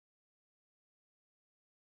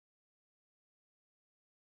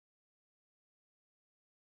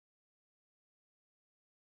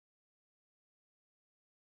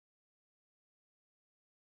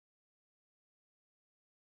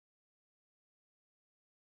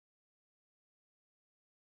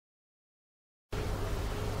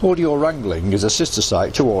Audio Wrangling is a sister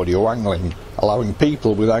site to Audio Angling, allowing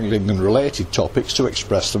people with angling and related topics to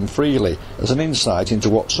express them freely, as an insight into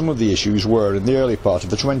what some of the issues were in the early part of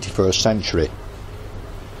the 21st century.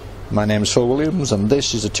 My name's Phil Williams, and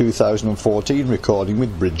this is a 2014 recording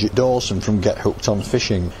with Bridget Dawson from Get Hooked on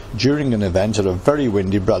Fishing, during an event at a very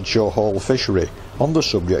windy Bradshaw Hall fishery, on the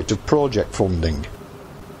subject of project funding.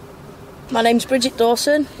 My name's Bridget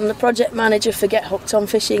Dawson. I'm the project manager for Get Hooked on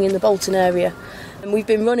Fishing in the Bolton area. And we've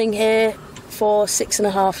been running here for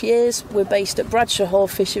 6.5 years. We're based at Bradshaw Hall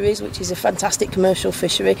Fisheries, which is a fantastic commercial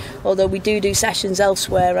fishery, although we do sessions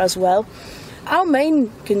elsewhere as well. Our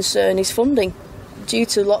main concern is funding. Due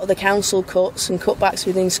to a lot of the council cuts and cutbacks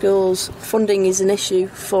within schools, funding is an issue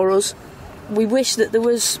for us. We wish that there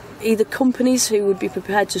was either companies who would be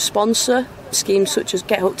prepared to sponsor schemes such as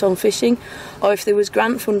Get Hooked on Fishing, or if there was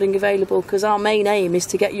grant funding available, because our main aim is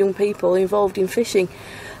to get young people involved in fishing,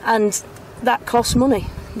 and that costs money.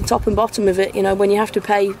 The top and bottom of it, when you have to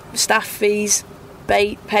pay staff fees,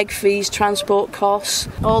 bait, peg fees, transport costs,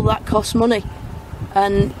 all that costs money.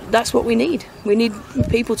 And that's what we need. We need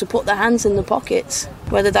people to put their hands in the pockets,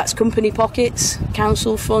 whether that's company pockets,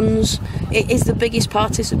 council funds. It is the biggest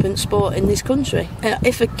participant sport in this country.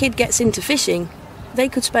 If a kid gets into fishing, they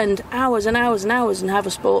could spend hours and hours and hours and have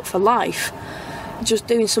a sport for life, just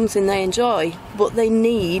doing something they enjoy, but they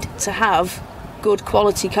need to have good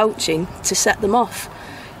quality coaching to set them off.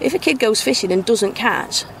 If a kid goes fishing and doesn't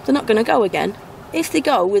catch, they're not going to go again. If they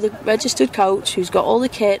go with a registered coach who's got all the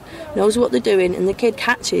kit, knows what they're doing, and the kid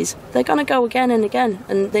catches, they're going to go again and again,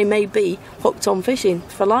 and they may be hooked on fishing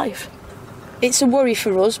for life. It's a worry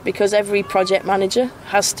for us because every project manager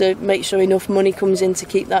has to make sure enough money comes in to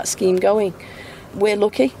keep that scheme going. We're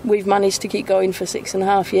lucky, we've managed to keep going for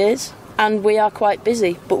 6.5 years, and we are quite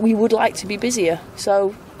busy, but we would like to be busier.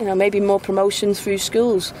 So, maybe more promotion through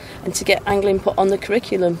schools and to get angling put on the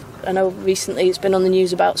curriculum. I know recently it's been on the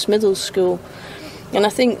news about Smithers School. And I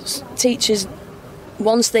think teachers,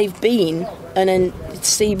 once they've been and then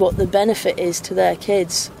see what the benefit is to their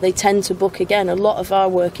kids, they tend to book again. A lot of our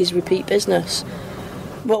work is repeat business.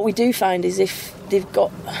 What we do find is if they've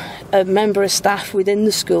got a member of staff within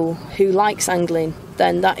the school who likes angling,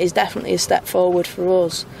 then that is definitely a step forward for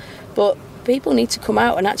us. But people need to come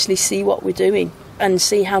out and actually see what we're doing and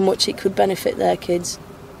see how much it could benefit their kids.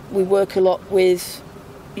 We work a lot with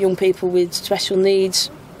young people with special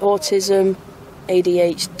needs, autism,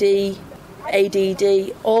 ADHD,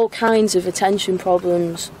 ADD, all kinds of attention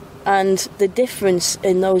problems. And the difference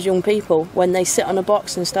in those young people when they sit on a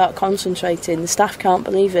box and start concentrating, the staff can't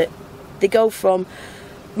believe it. They go from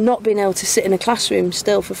not being able to sit in a classroom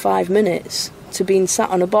still for 5 minutes to being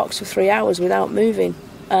sat on a box for 3 hours without moving.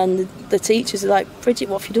 And the teachers are like, Bridget,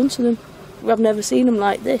 what have you done to them? I've never seen them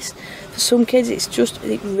like this. For some kids,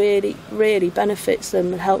 it really, really benefits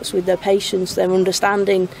them and helps with their patience, their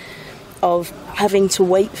understanding of having to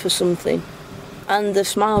wait for something. And the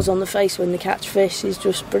smiles on the face when they catch fish is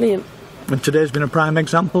just brilliant. And today's been a prime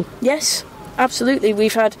example? Yes, absolutely.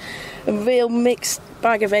 We've had a real mixed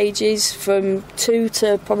bag of ages, from 2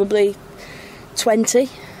 to probably 20.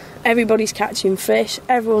 Everybody's catching fish,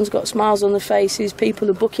 everyone's got smiles on their faces, people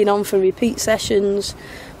are booking on for repeat sessions,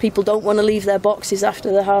 people don't want to leave their boxes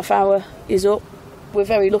after the half hour is up. We're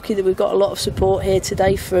very lucky that we've got a lot of support here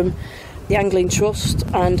today from the Angling Trust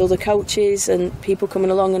and other coaches and people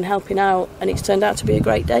coming along and helping out, and it's turned out to be a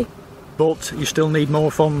great day. But you still need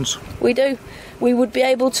more funds? We do. We would be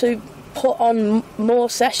able to put on more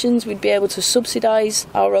sessions, we'd be able to subsidise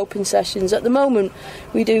our open sessions. At the moment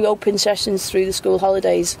we do open sessions through the school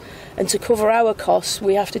holidays, and to cover our costs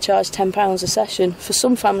we have to charge £10 a session. For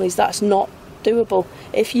some families that's not doable.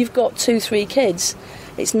 If you've got 2-3 kids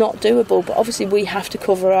it's not doable, but obviously we have to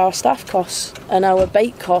cover our staff costs and our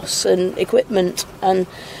bait costs and equipment and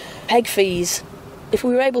peg fees. If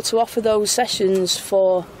we were able to offer those sessions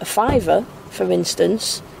for a £5, for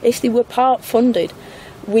instance, if they were part funded,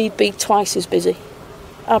 we'd be twice as busy.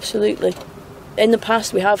 Absolutely. In the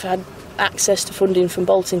past we have had access to funding from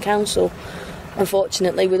Bolton Council.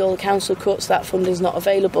 Unfortunately, with all the council cuts, that funding's not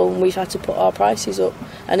available and we've had to put our prices up,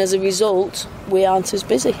 and as a result we aren't as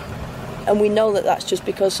busy. And we know that that's just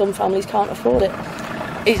because some families can't afford it.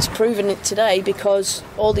 It's proven it today because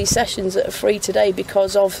all these sessions that are free today,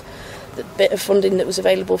 because of the bit of funding that was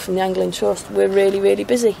available from the Angling Trust, we're really, really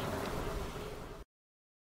busy.